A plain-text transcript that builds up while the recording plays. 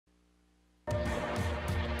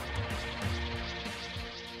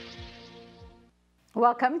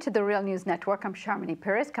Welcome to the Real News Network. I'm Sharmini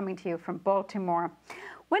Perez coming to you from Baltimore.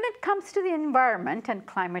 When it comes to the environment and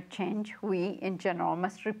climate change, we in general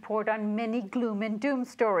must report on many gloom and doom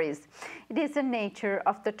stories. It is the nature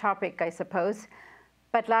of the topic, I suppose.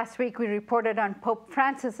 But last week we reported on Pope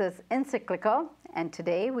Francis's encyclical, and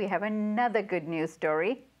today we have another good news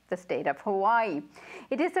story, the state of Hawaii.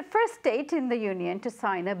 It is the first state in the Union to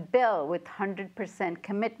sign a bill with 100%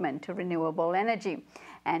 commitment to renewable energy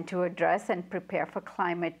and to address and prepare for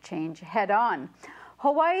climate change head-on.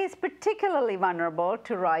 Hawaii is particularly vulnerable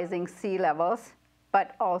to rising sea levels,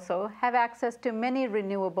 but also have access to many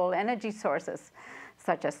renewable energy sources,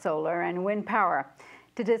 such as solar and wind power.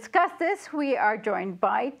 To discuss this, we are joined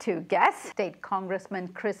by two guests. State Congressman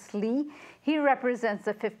Chris Lee. He represents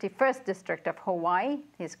the 51st District of Hawaii.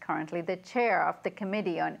 He's currently the chair of the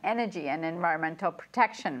Committee on Energy and Environmental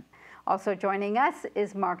Protection. Also joining us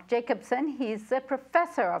is Mark Jacobson. He's a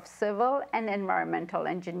professor of civil and environmental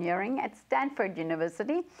engineering at Stanford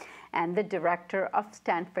University and the director of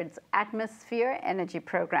Stanford's Atmosphere Energy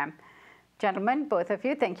Program. Gentlemen, both of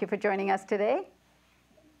you, thank you for joining us today.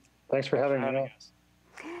 Thanks for having me.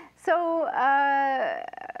 So,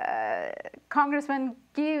 Congressman,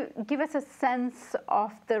 give us a sense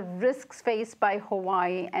of the risks faced by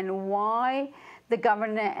Hawaii and why the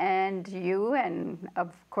governor and you, and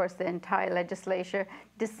of course the entire legislature,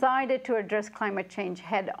 decided to address climate change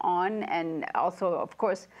head-on, and also, of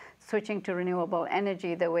course, switching to renewable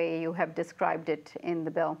energy the way you have described it in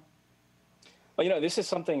the bill. Well, you know, this is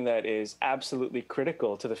something that is absolutely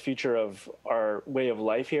critical to the future of our way of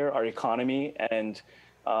life here, our economy, and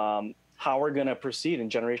how we're going to proceed in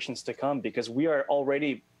generations to come, because we are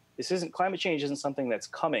already, climate change isn't something that's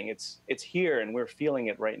coming. It's here and we're feeling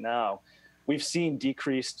it right now. We've seen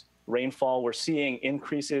decreased rainfall. We're seeing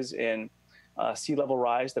increases in sea level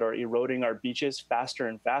rise that are eroding our beaches faster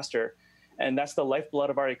and faster. And that's the lifeblood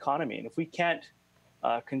of our economy. And if we can't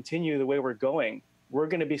continue the way we're going, we're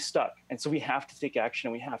going to be stuck. And so we have to take action,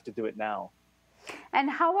 and we have to do it now. And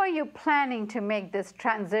how are you planning to make this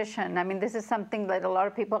transition? I mean, this is something that a lot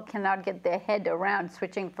of people cannot get their head around,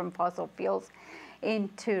 switching from fossil fuels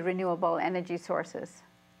into renewable energy sources.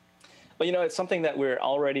 Well, you know, it's something that we're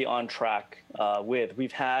already on track with.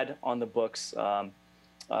 We've had on the books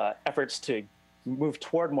efforts to move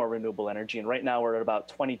toward more renewable energy. And right now we're at about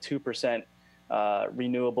 22%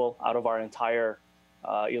 renewable out of our entire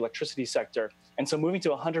electricity sector. And so moving to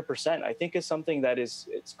 100%, I think, is something that it's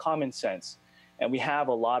common sense. And we have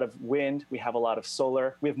a lot of wind, we have a lot of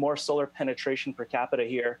solar. We have more solar penetration per capita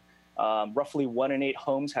here. Roughly 1 in 8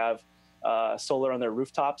 homes have solar on their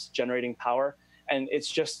rooftops generating power. And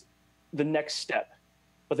it's just the next step,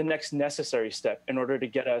 but the next necessary step in order to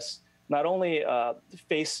get us not only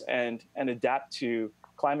face and adapt to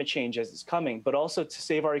climate change as it's coming, but also to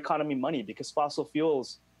save our economy money, because fossil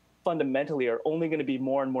fuels fundamentally are only going to be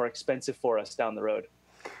more and more expensive for us down the road.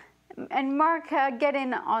 And Mark, get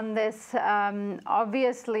in on this.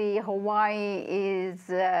 Obviously, Hawaii is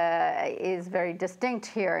very distinct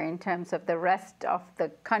here in terms of the rest of the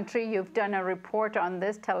country. You've done a report on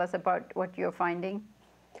this. Tell us about what you're finding.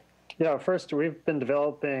 Yeah, first, we've been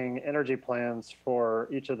developing energy plans for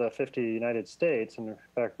each of the 50 United States. And in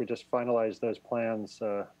fact, we just finalized those plans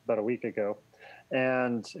about a week ago,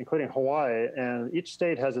 and including Hawaii. And each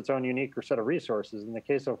state has its own unique set of resources. In the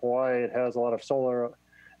case of Hawaii, it has a lot of solar,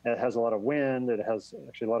 it has a lot of wind, it has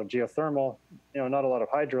actually a lot of geothermal, not a lot of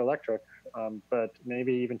hydroelectric, but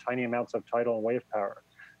maybe even tiny amounts of tidal and wave power.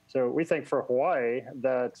 So we think for Hawaii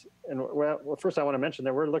that, and well, first I want to mention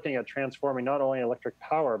that we're looking at transforming not only electric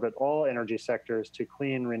power, but all energy sectors to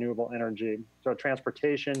clean renewable energy. So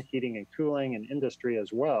transportation, heating and cooling, and industry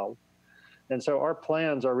as well. And so our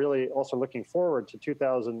plans are really also looking forward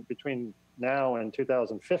to between now and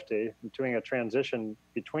 2050, doing a transition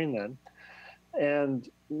between then. And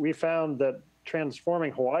we found that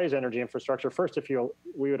transforming Hawaii's energy infrastructure, first,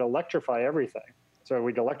 we would electrify everything. So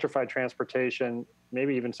we'd electrify transportation,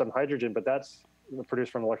 maybe even some hydrogen, but that's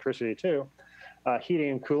produced from electricity too.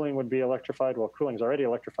 Heating and cooling would be electrified. Well, cooling is already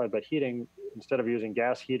electrified, but heating, instead of using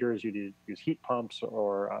gas heaters, you'd use heat pumps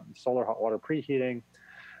or solar hot water preheating.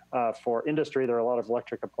 For industry, there are a lot of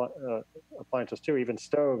electric appliances too, even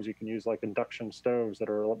stoves. You can use like induction stoves that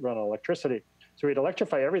are run on electricity. So we'd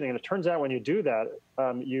electrify everything. And it turns out when you do that,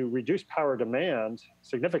 you reduce power demand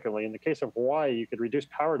significantly. In the case of Hawaii, you could reduce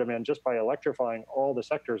power demand just by electrifying all the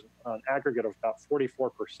sectors on an aggregate of about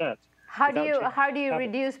 44%. How do you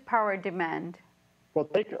reduce power demand? Well,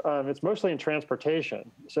 it's mostly in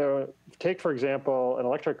transportation. So take, for example, an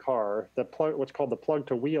electric car, what's called the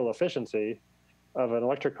plug-to-wheel efficiency of an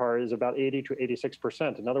electric car is about 80 to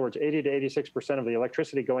 86%. In other words, 80 to 86% of the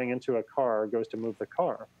electricity going into a car goes to move the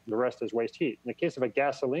car. The rest is waste heat. In the case of a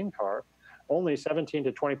gasoline car, only 17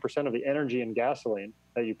 to 20% of the energy in gasoline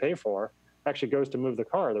that you pay for actually goes to move the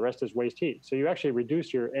car. The rest is waste heat. So you actually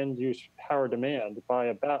reduce your end use power demand by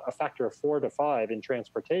about a factor of 4 to 5 in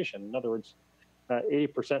transportation. In other words,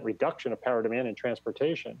 80% reduction of power demand in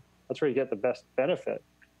transportation. That's where you get the best benefit.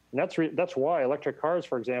 And that's why electric cars,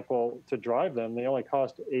 for example, to drive them, they only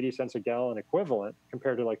cost 80 cents a gallon equivalent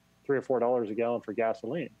compared to like $3 or $4 a gallon for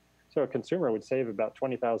gasoline. So a consumer would save about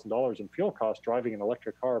 $20,000 in fuel costs driving an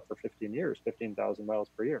electric car for 15 years, 15,000 miles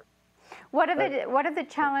per year. What are the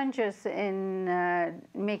challenges in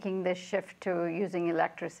making this shift to using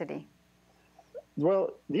electricity?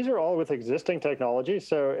 Well, these are all with existing technology.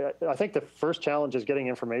 So I think the first challenge is getting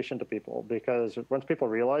information to people, because once people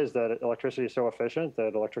realize that electricity is so efficient,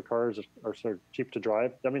 that electric cars are so cheap to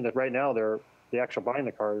drive. I mean, that right now the actual buying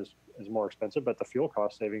the car is more expensive, but the fuel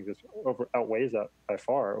cost savings outweighs that by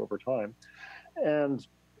far over time. And,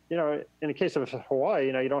 you know, in the case of Hawaii,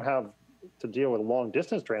 you know, you don't have to deal with long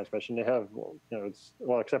distance transmission. They have, you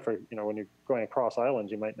know, except for, you know, when you're going across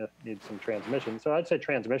islands, you might need some transmission. So I'd say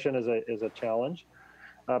transmission is a challenge,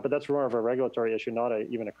 but that's more of a regulatory issue, not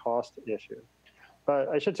even a cost issue. But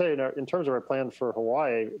I should say, in terms of our plan for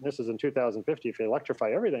Hawaii, this is in 2050. If you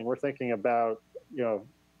electrify everything, we're thinking about, you know,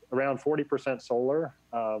 around 40% solar,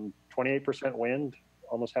 28% wind,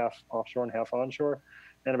 almost half offshore and half onshore,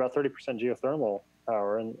 and about 30% geothermal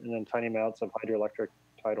power, and then tiny amounts of hydroelectric,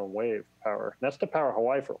 tidal, and wave power. And that's to power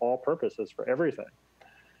Hawaii for all purposes, for everything,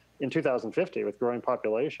 in 2050 with growing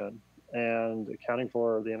population and accounting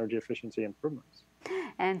for the energy efficiency improvements.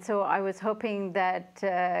 And so I was hoping that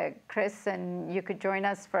Chris and you could join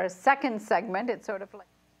us for a second segment. It's sort of like...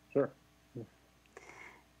 Sure.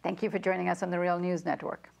 Thank you for joining us on the Real News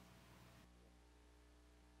Network.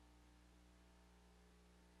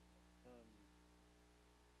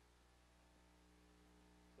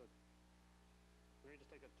 Can we just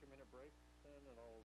take a 2-minute break then, and I'll